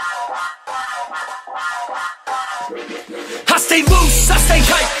I stay loose, I stay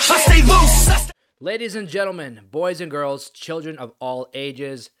hype, I stay loose. Ladies and gentlemen, boys and girls, children of all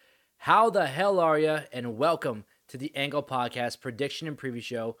ages, how the hell are ya? And welcome to the Angle Podcast prediction and preview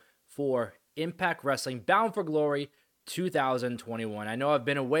show for Impact Wrestling Bound for Glory 2021. I know I've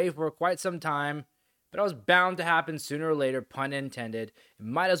been away for quite some time, but it was bound to happen sooner or later, pun intended. It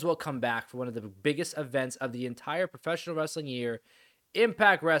might as well come back for one of the biggest events of the entire professional wrestling year,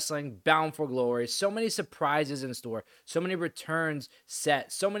 Impact Wrestling Bound for Glory. So many surprises in store, so many returns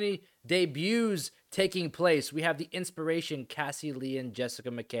set, so many debuts taking place. We have the Inspiration, Cassie Lee and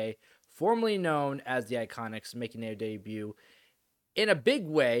Jessica McKay, formerly known as the Iconics, making their debut in a big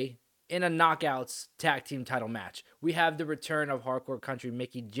way in a Knockouts tag team title match. We have the return of Hardcore Country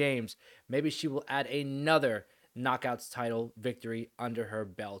Mickie James. Maybe she will add another Knockouts title victory under her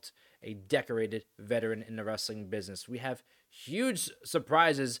belt, a decorated veteran in the wrestling business. We have huge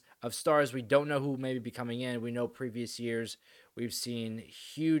surprises of stars we don't know who may be coming in. We know previous years we've seen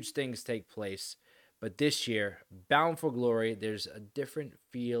huge things take place, but this year, Bound for Glory, there's a different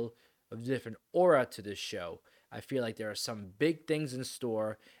feel, a different aura to this show. I feel like there are some big things in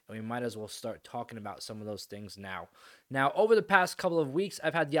store, and we might as well start talking about some of those things now. Now, over the past couple of weeks,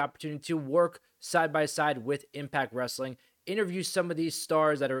 I've had the opportunity to work side by side with Impact Wrestling, interview some of these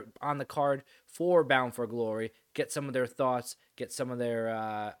stars that are on the card for Bound for Glory, get some of their thoughts, get some of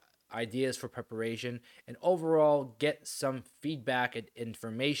their ideas for preparation, and overall get some feedback and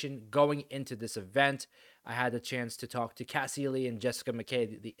information going into this event. I had the chance to talk to Cassie Lee and Jessica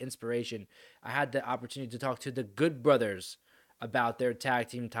McKay, the Inspiration. I had the opportunity to talk to the Good Brothers about their tag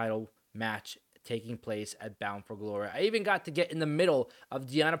team title match taking place at Bound for Glory. I even got to get in the middle of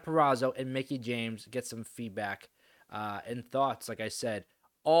Deonna Purrazzo and Mickie James, get some feedback and thoughts, like I said,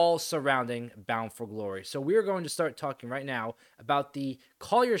 all surrounding Bound for Glory. So we're going to start talking right now about the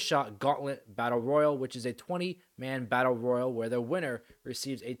Call Your Shot Gauntlet Battle Royal, which is a 20-man battle royal where the winner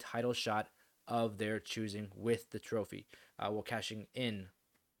receives a title shot of their choosing with the trophy. Cashing in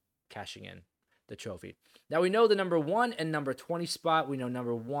the trophy. Now we know the number 1 and number 20 spot. We know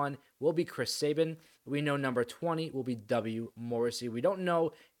number 1 will be Chris Sabin. We know number 20 will be W. Morrissey. We don't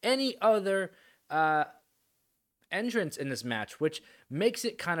know any other entrance in this match, which makes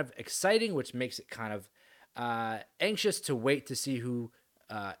it kind of exciting, which makes it kind of anxious to wait to see who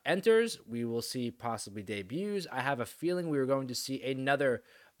enters. We will see possibly debuts. I have a feeling we are going to see another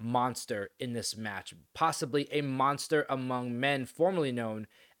monster in this match, possibly a monster among men, formerly known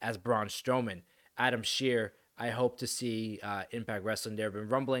as Braun Strowman. Adam Scherr, I hope to see Impact Wrestling. There have been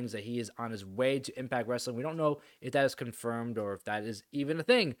rumblings that he is on his way to Impact Wrestling. We don't know if that is confirmed or if that is even a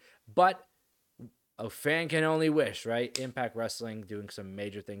thing, but a fan can only wish, right? Impact Wrestling doing some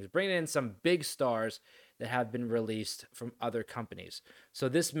major things, bringing in some big stars that have been released from other companies. So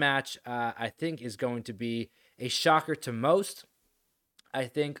this match, I think, is going to be a shocker to most. I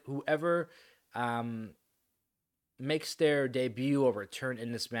think whoever makes their debut or return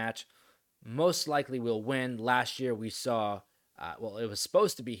in this match most likely will win. Last year we saw, it was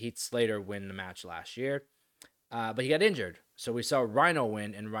supposed to be Heath Slater win the match last year, but he got injured. So we saw Rhino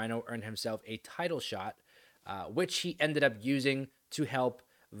win, and Rhino earned himself a title shot, which he ended up using to help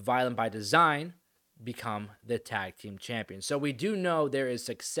Violent by Design become the tag team champion. So we do know there is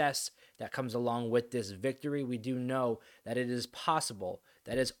success that comes along with this victory. We do know that it is possible,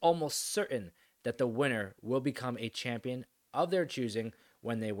 that is almost certain, that the winner will become a champion of their choosing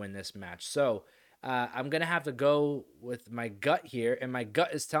when they win this match. So I'm going to have to go with my gut here, and my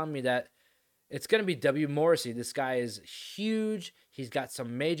gut is telling me that it's going to be W. Morrissey. This guy is huge. He's got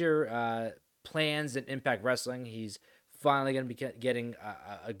some major plans in Impact Wrestling. He's finally going to be getting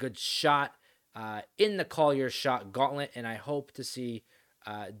a good shot in the Call Your Shot Gauntlet, and I hope to see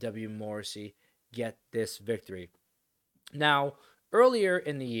W. Morrissey get this victory. Now, earlier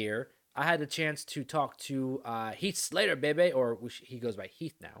in the year, I had the chance to talk to Heath Slater, baby, or he goes by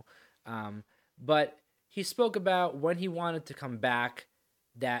Heath now. But he spoke about when he wanted to come back,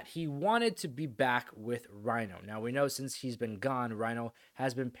 that he wanted to be back with Rhino. Now, we know since he's been gone, Rhino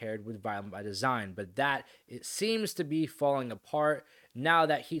has been paired with Violent by Design, but that it seems to be falling apart now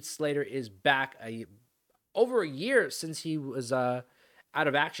that Heath Slater is back over a year since he was out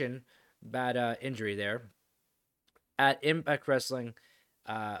of action, bad injury there. At Impact Wrestling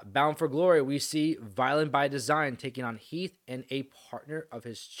Bound for Glory, we see Violent by Design taking on Heath and a partner of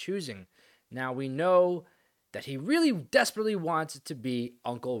his choosing. Now, we know that he really desperately wants it to be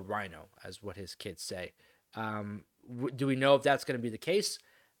Uncle Rhino, as what his kids say. Do we know if that's going to be the case?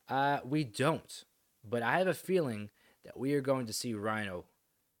 We don't. But I have a feeling that we are going to see Rhino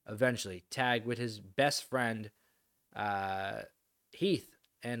eventually tag with his best friend, Heath,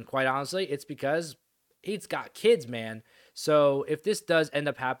 And quite honestly, it's because Heath's got kids, man. So if this does end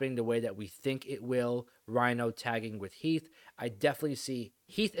up happening the way that we think it will, Rhino tagging with Heath, I definitely see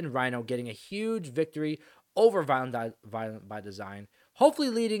Heath and Rhino getting a huge victory over Violent by Design, hopefully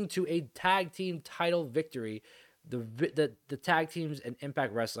leading to a tag team title victory. The tag teams in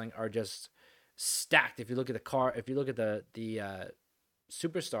Impact Wrestling are just stacked. If you look at the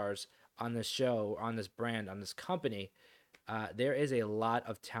superstars on this show, on this brand, on this company, there is a lot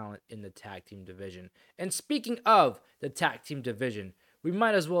of talent in the tag team division. And speaking of the tag team division, we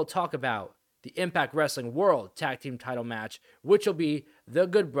might as well talk about the Impact Wrestling World Tag Team title match, which will be the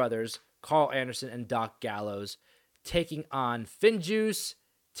Good Brothers, Carl Anderson and Doc Gallows, taking on FinJuice,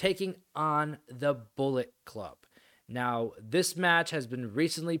 taking on the Bullet Club. Now, this match has been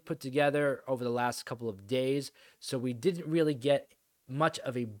recently put together over the last couple of days, so we didn't really get much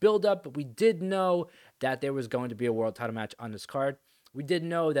of a build-up, but we did know that there was going to be a world title match on this card. We did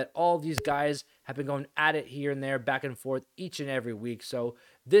know that all these guys have been going at it here and there, back and forth, each and every week, so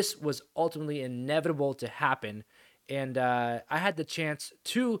this was ultimately inevitable to happen, and I had the chance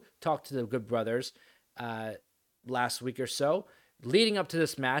to talk to the Good Brothers last week or so, leading up to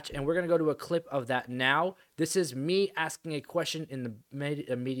this match, and we're going to go to a clip of that now. This is me asking a question in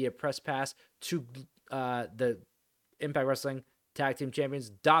the media press pass to the Impact Wrestling Tag Team Champions,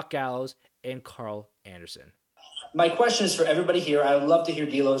 Doc Gallows and Carl Anderson. My question is for everybody here. I would love to hear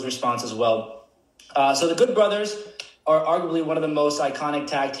D'Lo's response as well. So the Good Brothers are arguably one of the most iconic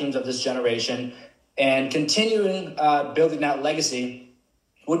tag teams of this generation, and continuing building that legacy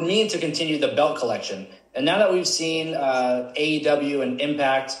would mean to continue the belt collection. And now that we've seen AEW and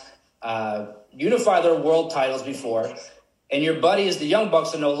Impact unify their world titles before, and your buddies, the Young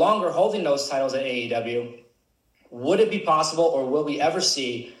Bucks, are no longer holding those titles at AEW, would it be possible, or will we ever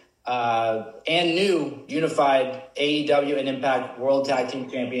see and new unified AEW and Impact World Tag Team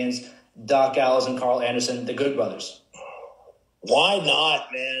Champions, Doc Gallows and Carl Anderson, the Good Brothers? Why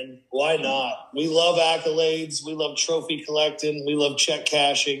not, man? Why not? We love accolades. We love trophy collecting. We love check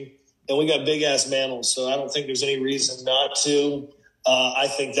cashing. And we got big-ass mantles, so I don't think there's any reason not to. I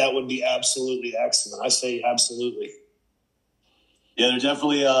think that would be absolutely excellent. I say absolutely. Yeah, they're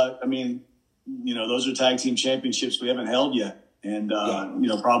definitely, those are tag team championships we haven't held yet. And,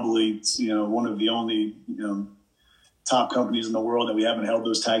 probably, one of the only, top companies in the world that we haven't held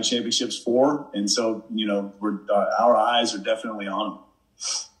those tag championships for. And so, our eyes are definitely on them.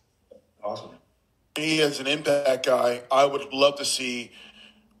 Awesome. Me, as an Impact guy, I would love to see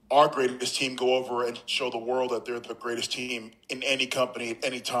our greatest team go over and show the world that they're the greatest team in any company, at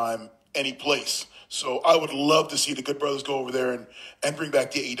any time, any place. So I would love to see the Good Brothers go over there and bring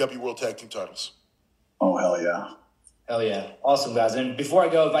back the AEW World Tag Team titles. Oh, hell yeah. Hell yeah. Awesome, guys. And before I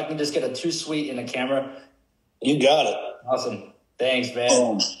go, if I can just get a too sweet in the camera. You got it. Awesome. Thanks,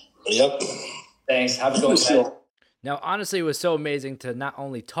 man. Yep. Thanks. Have a good one. Now, honestly, it was so amazing to not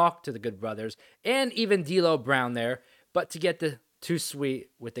only talk to the Good Brothers and even D'Lo Brown there, but to get the too sweet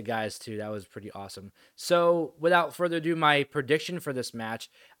with the guys too. That was pretty awesome. So without further ado, my prediction for this match,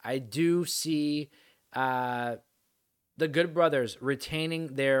 I do see the Good Brothers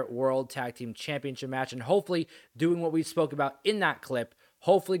retaining their World Tag Team Championship match and hopefully doing what we spoke about in that clip,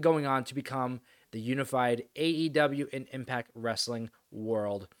 hopefully going on to become the unified AEW and Impact Wrestling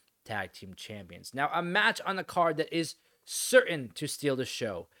World Tag Team Champions. Now, a match on the card that is certain to steal the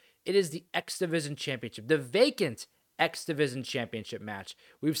show. It is the X Division Championship, the vacant X Division Championship match.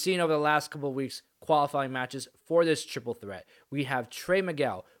 We've seen over the last couple of weeks qualifying matches for this triple threat. We have Trey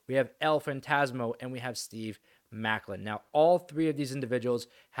Miguel, we have El Fantasmo, and we have Steve Maclin. Now, all three of these individuals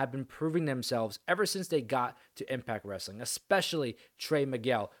have been proving themselves ever since they got to Impact Wrestling, especially Trey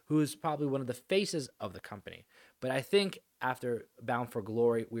Miguel, who is probably one of the faces of the company. But I think after Bound for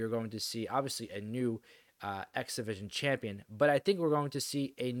Glory, we are going to see, obviously, a new X Division champion, but I think we're going to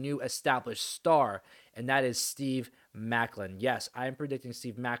see a new established star, and that is Steve Maclin. Yes, I am predicting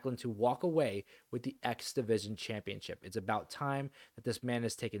Steve Maclin to walk away with the X Division Championship. It's about time that this man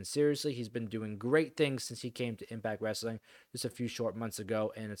is taken seriously. He's been doing great things since he came to Impact Wrestling just a few short months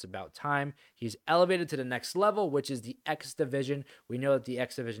ago, and it's about time. He's elevated to the next level, which is the X Division. We know that the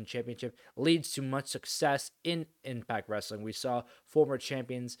X Division Championship leads to much success in Impact Wrestling. We saw former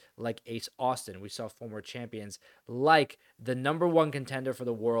champions like Ace Austin. We saw former champions like the number one contender for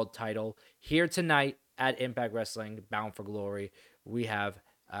the world title here tonight at Impact Wrestling, Bound for Glory. We have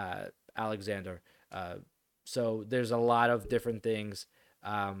Alexander. So there's a lot of different things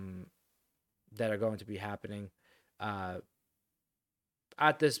that are going to be happening at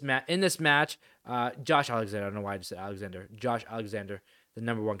this in this match. Josh Alexander, I don't know why I just said Alexander. Josh Alexander, the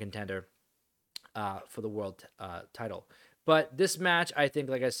number one contender for the world title. But this match, I think,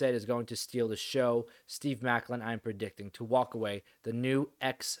 like I said, is going to steal the show. Steve Macklin, I'm predicting to walk away the new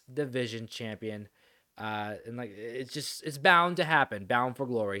X Division champion. And like it's bound to happen. Bound for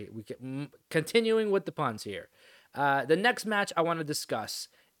Glory. Continuing with the puns here. The next match I want to discuss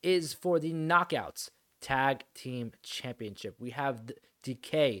is for the Knockouts Tag Team Championship. We have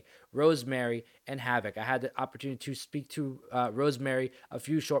Decay, Rosemary, and Havoc. I had the opportunity to speak to Rosemary a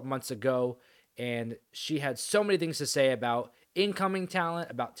few short months ago, and she had so many things to say about incoming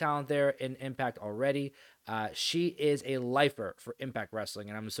talent, about talent there in Impact already. She is a lifer for Impact Wrestling,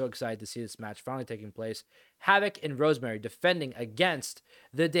 and I'm so excited to see this match finally taking place. Havoc and Rosemary defending against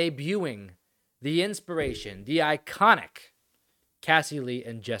the debuting, the inspiration, the iconic Cassie Lee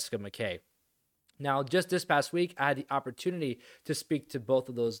and Jessica McKay. Now, just this past week, I had the opportunity to speak to both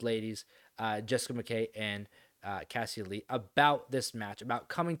of those ladies, Jessica McKay and Cassie Lee, about this match, about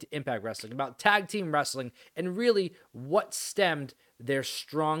coming to Impact Wrestling, about tag team wrestling, and really what stemmed their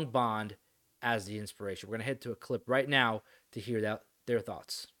strong bond as the inspiration. We're going to head to a clip right now to hear their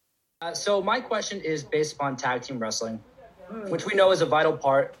thoughts. So my question is based upon tag team wrestling, which we know is a vital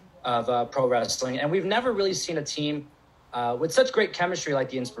part of pro wrestling, and we've never really seen a team with such great chemistry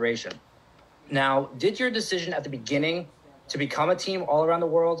like the inspiration. Now, did your decision at the beginning to become a team all around the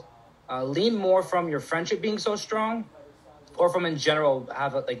world lean more from your friendship being so strong, or from in general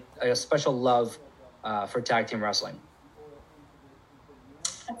have a special love for tag team wrestling?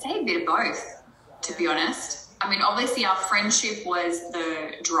 I'd say a bit of both, to be honest. I mean, obviously our friendship was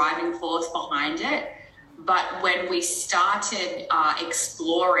the driving force behind it, but when we started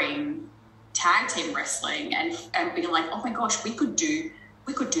exploring tag team wrestling and being like, oh my gosh, we could do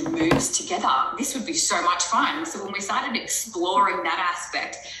moves together. This would be so much fun. So when we started exploring that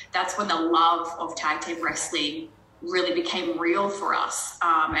aspect, that's when the love of tag team wrestling really became real for us.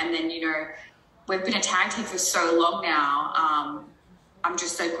 And then, we've been a tag team for so long now. I'm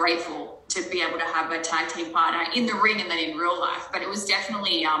just so grateful to be able to have a tag team partner in the ring and then in real life. But it was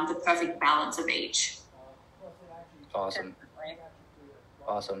definitely the perfect balance of each. Awesome.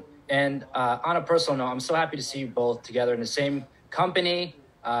 And on a personal note, I'm so happy to see you both together in the same company,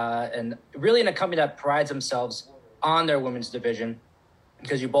 and really in a company that prides themselves on their women's division,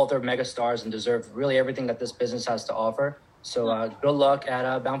 because you both are mega stars and deserve really everything that this business has to offer. So good luck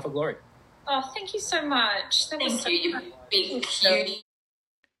at Bound for Glory. Oh, thank you so much. Thank you, you big cutie.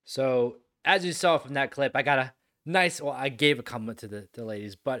 So as you saw from that clip, I got a nice, well, I gave a compliment to the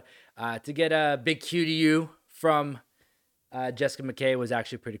ladies, but to get a big cutie you from Jessica McKay was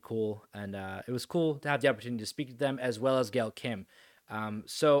actually pretty cool, and it was cool to have the opportunity to speak to them, as well as Gail Kim.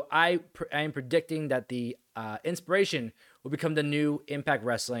 So I am predicting that the Inspiration will become the new Impact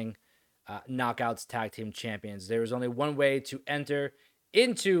Wrestling Knockouts Tag Team Champions. There is only one way to enter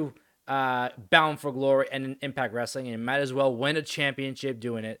into Bound for Glory and in Impact Wrestling, and might as well win a championship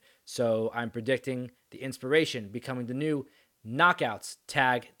doing it. So I'm predicting the Inspiration becoming the new Knockouts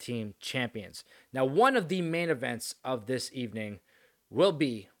Tag Team Champions. Now, one of the main events of this evening will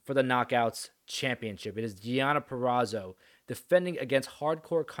be for the Knockouts Championship. It is Deonna Purrazzo defending against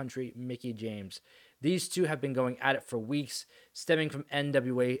Hardcore Country Mickie James. These two have been going at it for weeks, stemming from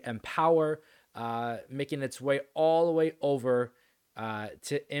NWA Empower, making its way all the way over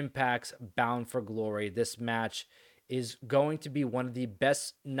to Impact's Bound for Glory. This match is going to be one of the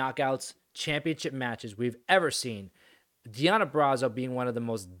best Knockouts Championship matches we've ever seen. Deonna Purrazzo being one of the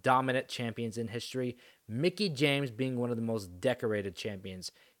most dominant champions in history, Mickie James being one of the most decorated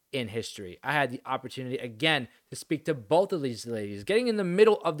champions in history. I had the opportunity again to speak to both of these ladies, getting in the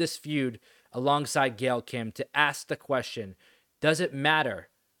middle of this feud alongside Gail Kim to ask the question, does it matter,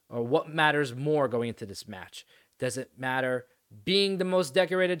 or what matters more going into this match? Does it matter being the most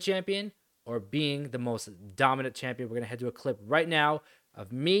decorated champion or being the most dominant champion? We're going to head to a clip right now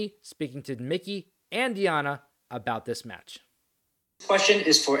of me speaking to Mickie and Deonna about this match. This question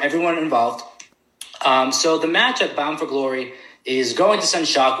is for everyone involved. So the match at Bound for Glory is going to send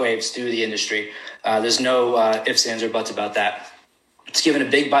shockwaves through the industry. There's no ifs, ands, or buts about that. It's given a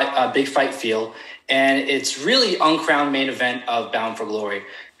big fight feel, and it's really uncrowned main event of Bound for Glory.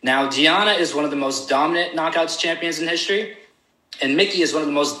 Now, Deonna is one of the most dominant Knockouts champions in history, and Mickie is one of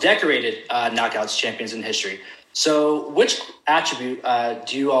the most decorated Knockouts champions in history. So which attribute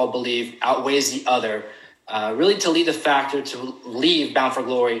do you all believe outweighs the other, really to lead the factor to leave Bound for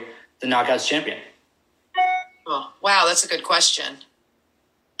Glory the Knockouts champion? Oh, wow, that's a good question.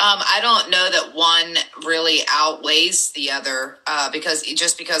 I don't know that one really outweighs the other, because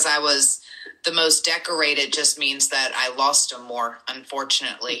I was the most decorated just means that I lost them more,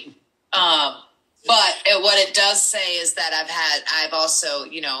 unfortunately. But what it does say is that I've also,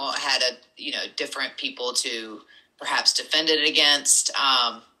 had different people to perhaps defended against.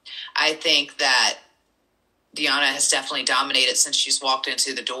 I think that Deonna has definitely dominated since she's walked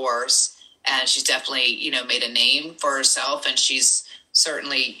into the doors, and she's definitely, made a name for herself, and she's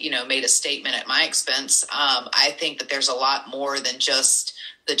certainly, made a statement at my expense. I think that there's a lot more than just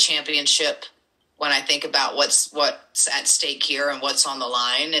the championship. When I think about what's at stake here and what's on the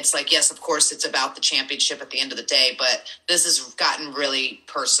line, it's like, yes, of course, it's about the championship at the end of the day, but this has gotten really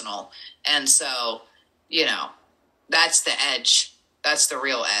personal. And so, that's the edge. That's the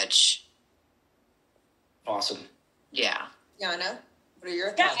real edge. Awesome. Yeah. Yana, what are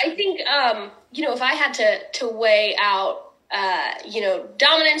your thoughts? Yeah, I think, if I had to weigh out,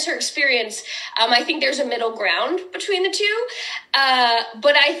 dominance or experience, I think there's a middle ground between the two.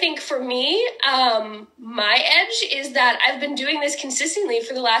 But I think for me, my edge is that I've been doing this consistently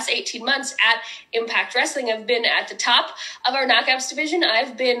for the last 18 months at Impact Wrestling. I've been at the top of our Knockouts division.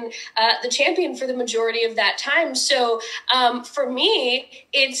 I've been the champion for the majority of that time. So for me,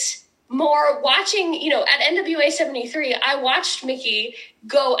 it's more watching, at NWA 73, I watched Mickie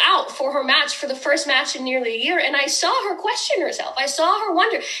go out for her match, for the first match in nearly a year, and I saw her question herself. I saw her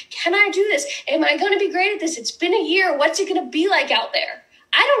wonder, can I do this? Am I going to be great at this? It's been a year. What's it going to be like out there?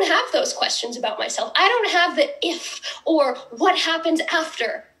 I don't have those questions about myself. I don't have the if or what happens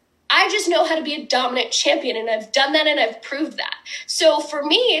after. I just know how to be a dominant champion, and I've done that, and I've proved that. So for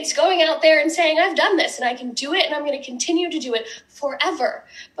me, it's going out there and saying, I've done this, and I can do it, and I'm going to continue to do it forever.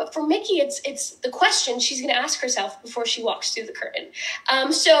 But for Mickie, it's the question she's going to ask herself before she walks through the curtain.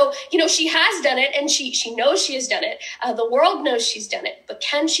 So, she has done it, and she knows she has done it. The world knows she's done it, but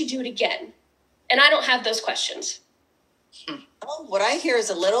can she do it again? And I don't have those questions. Well, what I hear is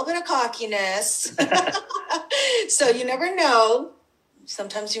a little bit of cockiness. So you never know.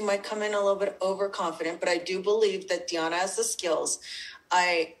 Sometimes you might come in a little bit overconfident, but I do believe that Deonna has the skills.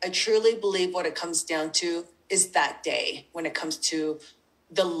 I truly believe what it comes down to is that day when it comes to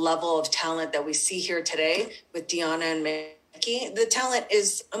the level of talent that we see here today with Deonna and Mickie. The talent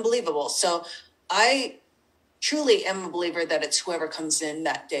is unbelievable. So I truly am a believer that it's whoever comes in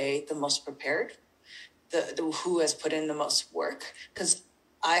that day the most prepared, the who has put in the most work. Because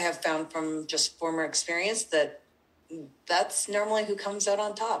I have found from just former experience that's normally who comes out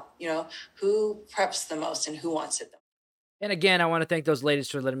on top, who preps the most and who wants it the most. And again, I want to thank those ladies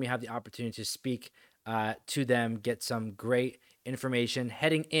for letting me have the opportunity to speak to them, get some great information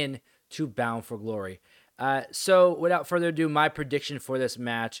heading in to Bound for Glory. So without further ado, my prediction for this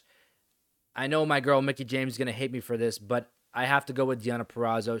match, I know my girl Mickie James is going to hate me for this, but I have to go with Deonna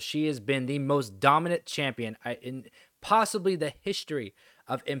Purrazzo. She has been the most dominant champion in possibly the history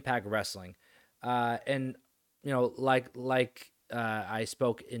of Impact Wrestling. And like I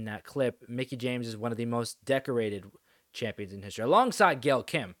spoke in that clip, Mickie James is one of the most decorated champions in history, alongside Gail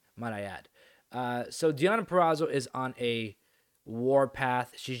Kim, might I add. So Deonna Purrazzo is on a war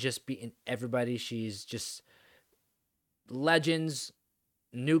path. She's just beaten everybody. She's just legends,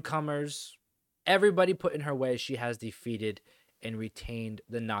 newcomers, everybody put in her way. She has defeated and retained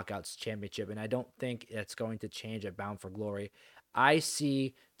the Knockouts Championship, and I don't think that's going to change at Bound for Glory. I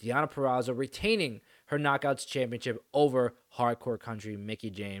see Deonna Purrazzo retaining her Knockouts Championship over Hardcore Country Mickie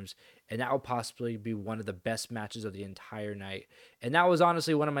James, and that will possibly be one of the best matches of the entire night. And that was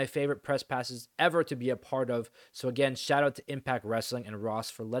honestly one of my favorite press passes ever to be a part of. So again, shout out to Impact Wrestling and Ross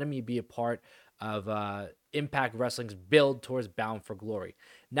for letting me be a part of Impact Wrestling's build towards Bound for Glory.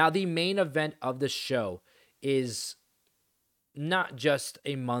 Now, the main event of the show is not just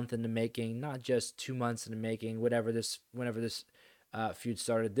a month in the making, not just 2 months in the making, whenever this feud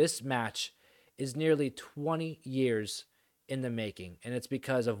started. This match is nearly 20 years in the making, and it's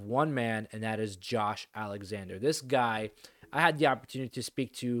because of one man, and that is Josh Alexander. This guy, I had the opportunity to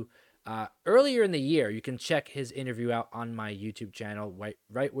speak to earlier in the year. You can check his interview out on my YouTube channel,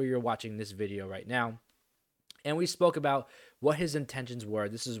 right where you're watching this video right now. And we spoke about what his intentions were.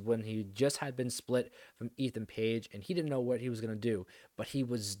 This is when he just had been split from Ethan Page, and he didn't know what he was going to do, but he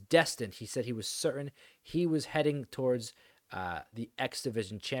was destined. He said he was certain he was heading towards the X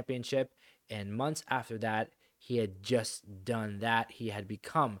Division Championship, and months after that, he had just done that. He had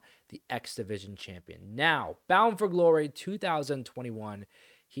become the X Division Champion. Now, Bound for Glory 2021,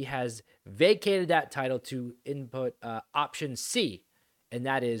 he has vacated that title to input option C, and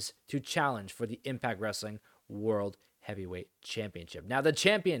that is to challenge for the Impact Wrestling World Heavyweight Championship. Now, the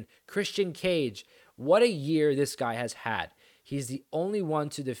champion, Christian Cage, what a year this guy has had. He's the only one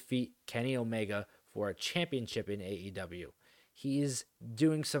to defeat Kenny Omega for a championship in AEW. He's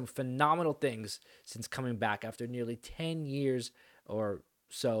doing some phenomenal things since coming back after nearly 10 years or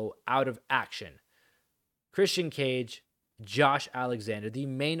so out of action. Christian Cage, Josh Alexander, the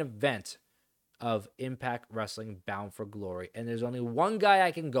main event of Impact Wrestling Bound for Glory. And there's only one guy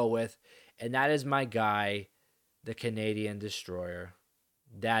I can go with, and that is my guy, the Canadian Destroyer.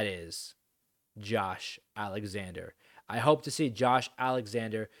 That is Josh Alexander. I hope to see Josh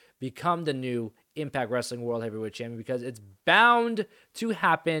Alexander become the new Impact Wrestling World Heavyweight Champion because it's bound to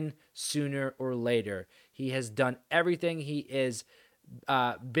happen sooner or later. He has done everything. He is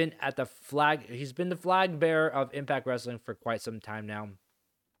been at the flag. He's been the flag bearer of Impact Wrestling for quite some time now,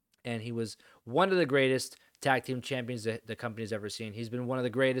 and he was one of the greatest tag team champions that the company's ever seen. He's been one of the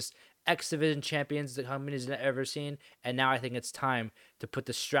greatest X Division champions the company's ever seen, and now I think it's time to put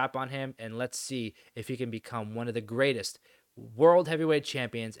the strap on him, and let's see if he can become one of the greatest world heavyweight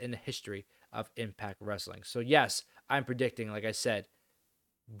champions in the history of Impact Wrestling. So yes, I'm predicting, like I said,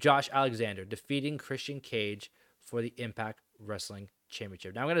 Josh Alexander defeating Christian Cage for the Impact Wrestling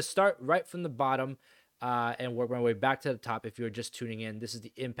Championship. Now I'm going to start right from the bottom and work my way back to the top. If you're just tuning in, this is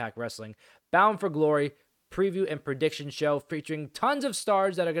the Impact Wrestling Bound for Glory preview and prediction show featuring tons of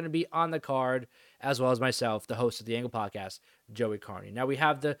stars that are going to be on the card, as well as myself, the host of the Angle Podcast, Joey Carney. Now we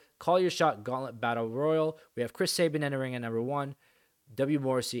have the Call Your Shot Gauntlet Battle Royal. We have Chris Sabin entering at number 1, W.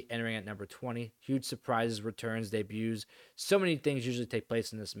 Morrissey entering at number 20. Huge surprises, returns, debuts. So many things usually take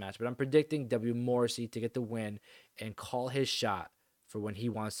place in this match, but I'm predicting W. Morrissey to get the win and call his shot for when he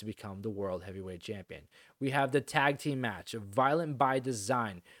wants to become the World Heavyweight Champion. We have the tag team match of Violent by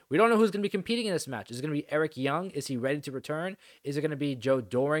Design. We don't know who's going to be competing in this match. Is it going to be Eric Young? Is he ready to return? Is it going to be Joe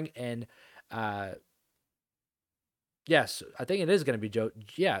Doring? And yes, I think it is going to be Joe.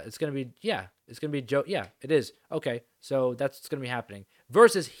 Yeah, it's going to be Joe. Yeah, it is. Okay, so that's what's going to be happening.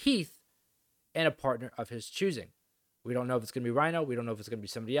 Versus Heath and a partner of his choosing. We don't know if it's going to be Rhino. We don't know if it's going to be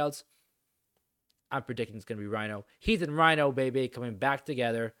somebody else. I'm predicting it's going to be Rhino. Heath and Rhino, baby, coming back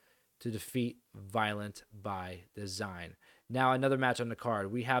together to defeat Violent by Design. Now, another match on the card.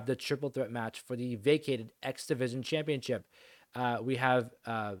 We have the triple threat match for the vacated X Division Championship. We have,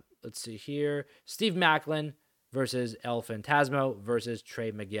 let's see here, Steve Macklin versus El Fantasmo versus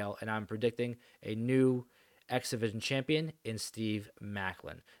Trey Miguel. And I'm predicting a new X Division champion in Steve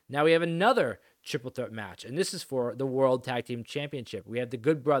Macklin. Now we have another triple threat match, and this is for the World Tag Team Championship. We have the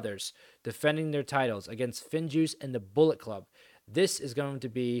Good Brothers defending their titles against FinJuice and the Bullet Club. This is going to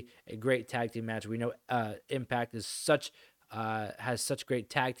be a great tag team match. We know Impact is has such great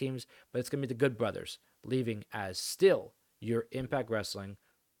tag teams, but it's going to be the Good Brothers leaving as still your Impact Wrestling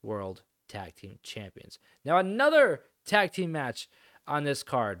World Tag Team Champions. Now another tag team match on this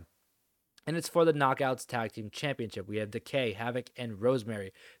card, and it's for the Knockouts Tag Team Championship. We have Decay, Havoc, and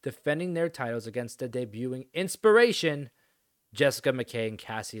Rosemary defending their titles against the debuting Inspiration, Jessica McKay and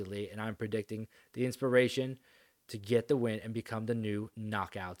Cassie Lee. And I'm predicting the Inspiration to get the win and become the new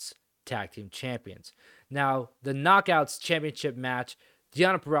Knockouts Tag Team Champions. Now, the Knockouts Championship match,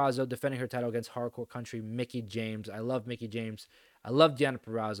 Deonna Purrazzo defending her title against Hardcore Country Mickie James. I love Mickie James. I love Deonna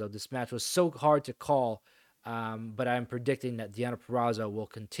Purrazzo. This match was so hard to call. But I'm predicting that Deonna Purrazzo will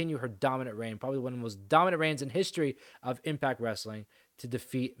continue her dominant reign, probably one of the most dominant reigns in history of Impact Wrestling, to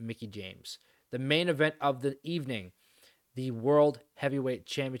defeat Mickie James. The main event of the evening, the World Heavyweight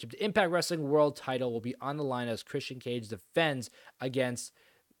Championship, the Impact Wrestling World title will be on the line as Christian Cage defends against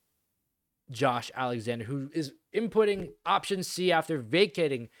Josh Alexander, who is inputting option C after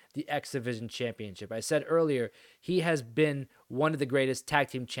vacating the X Division Championship. I said earlier, he has been one of the greatest tag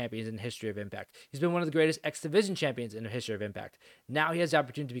team champions in the history of Impact. He's been one of the greatest X Division champions in the history of Impact. Now he has the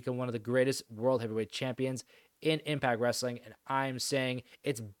opportunity to become one of the greatest World Heavyweight Champions in Impact Wrestling, and I'm saying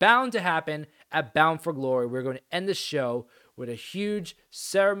it's bound to happen at Bound for Glory. We're going to end the show with a huge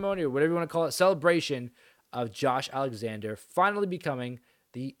ceremony, or whatever you want to call it, celebration of Josh Alexander finally becoming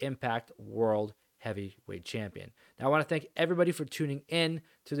the Impact World Heavyweight Champion. Now, I want to thank everybody for tuning in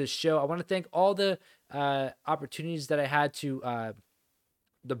to this show. I want to thank all the opportunities that I had to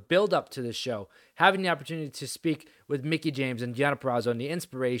the build up to this show, having the opportunity to speak with Mickie James and Deonna Purrazzo and the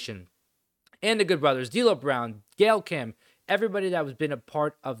Inspiration and the Good Brothers, D'Lo Brown, Gail Kim, everybody that has been a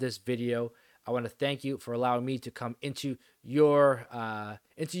part of this video. I want to thank you for allowing me to come into your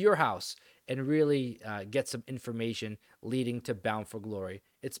house and really get some information leading to Bound for Glory.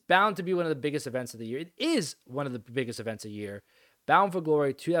 It's bound to be one of the biggest events of the year. It is one of the biggest events of the year. Bound for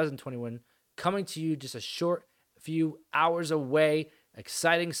Glory 2021, coming to you just a short few hours away.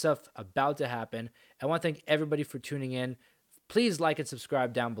 Exciting stuff about to happen. I want to thank everybody for tuning in. Please like and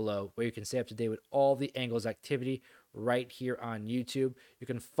subscribe down below, where you can stay up to date with all the Angles activity right here on YouTube. You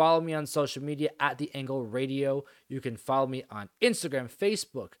can follow me on social media at The Angle Radio. You can follow me on Instagram,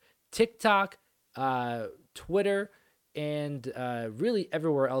 Facebook, TikTok, Twitter, and really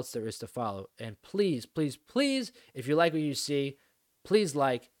everywhere else there is to follow. And please, please, please, if you like what you see, please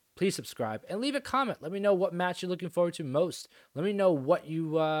like, please subscribe and leave a comment. Let me know what match you're looking forward to most. Let me know what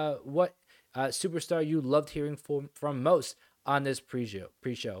superstar you loved hearing from most on this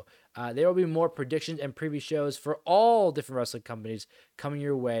pre-show. There will be more predictions and preview shows for all different wrestling companies coming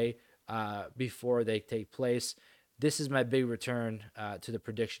your way before they take place. This is my big return to the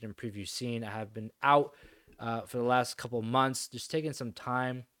prediction and preview scene. I have been out for the last couple of months, just taking some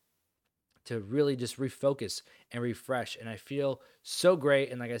time to really just refocus and refresh. And I feel so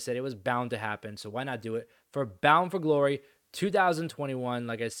great. And like I said, it was bound to happen. So why not do it for Bound for Glory 2021?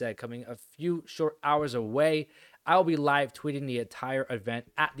 Like I said, coming a few short hours away. I'll be live tweeting the entire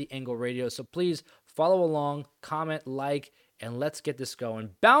event at The Angle Radio. So please follow along, comment, like, and let's get this going.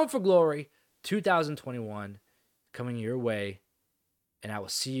 Bound for Glory 2021 coming your way. And I will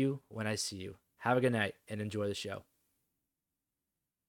see you when I see you. Have a good night and enjoy the show.